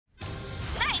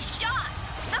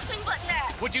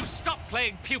Would you stop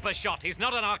playing Pupa Shot? He's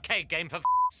not an arcade game, for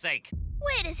f***'s sake.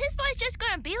 Wait, is his voice just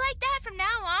gonna be like that from now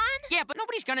on? Yeah, but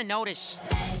nobody's gonna notice.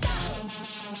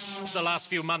 The last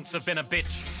few months have been a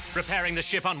bitch. Repairing the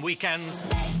ship on weekends.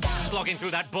 Slogging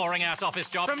through that boring-ass office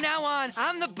job. From now on,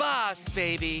 I'm the boss,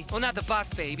 baby. Well, not the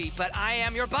boss, baby, but I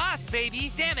am your boss,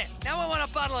 baby. Damn it. Now I want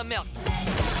a bottle of milk.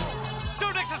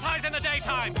 Don't exercise in the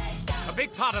daytime! A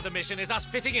big part of the mission is us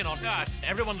fitting in on Earth.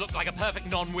 Everyone looked like a perfect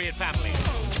non-weird family.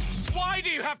 Why do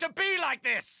you have to be like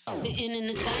this? Sitting in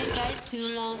the zeitgeist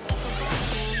too long,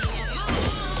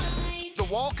 The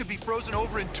wall could be frozen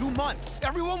over in 2 months.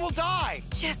 Everyone will die.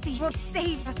 Jesse will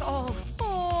save us all.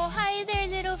 Oh, hi there,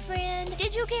 little friend.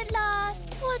 Did you get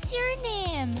lost? What's your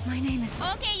name? My name is...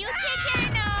 Okay, you take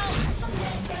care now.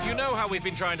 You know how we've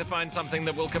been trying to find something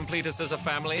that will complete us as a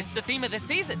family? It's the theme of the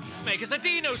season. Make us a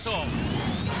dinosaur.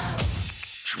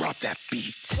 Drop that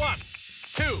beat. 1,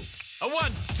 2,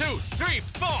 1, 2, 3,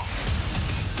 4.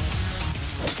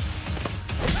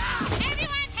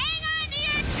 Everyone, hang on to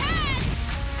your chest!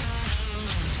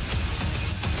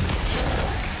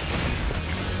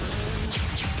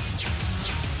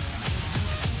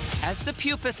 As the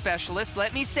pupa specialist,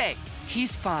 let me say,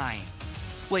 he's fine.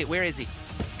 Wait, where is he?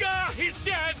 Ah, he's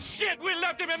dead! Shit, we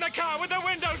left him in the car with the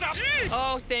windows up!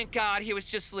 Oh, thank God, he was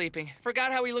just sleeping.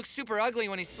 Forgot how he looks super ugly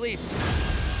when he sleeps.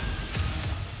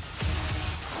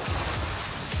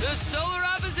 The solar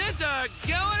opposites are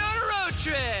going on a road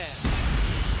trip.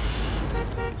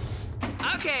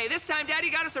 Okay, this time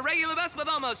Daddy got us a regular bus with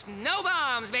almost no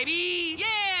bombs, baby.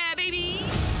 Yeah, baby.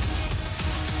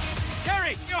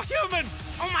 Gary, you're human!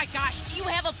 Oh my gosh, do you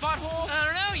have a butthole? I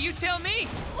don't know, you tell me.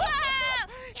 Whoa!